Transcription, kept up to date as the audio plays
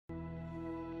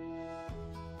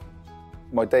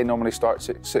My day normally starts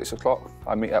at 6 o'clock.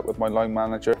 I meet up with my line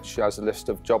manager. She has a list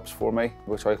of jobs for me,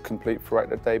 which I complete throughout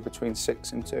the day between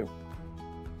 6 and 2.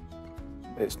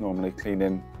 It's normally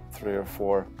cleaning 3 or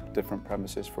 4 different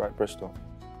premises throughout Bristol.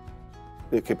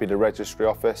 It could be the registry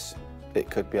office, it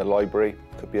could be a library,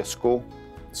 it could be a school.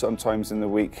 Sometimes in the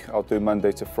week I'll do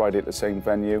Monday to Friday at the same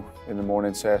venue. In the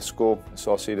morning, say a school,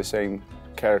 so I'll see the same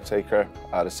caretaker,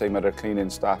 the same other cleaning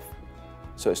staff.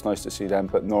 So it's nice to see them,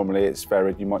 but normally it's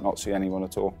varied. You might not see anyone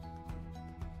at all.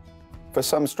 For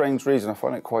some strange reason, I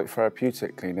find it quite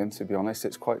therapeutic cleaning, to be honest.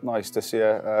 It's quite nice to see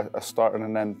a start and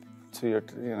an end to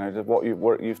your,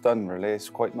 work you've done, really. It's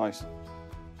quite nice.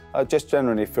 I just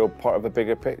generally feel part of a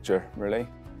bigger picture, really.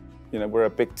 We're a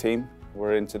big team.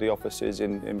 We're into the offices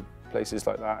in places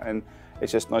like that, and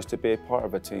it's just nice to be a part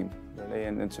of a team, really,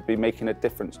 and to be making a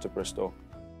difference to Bristol.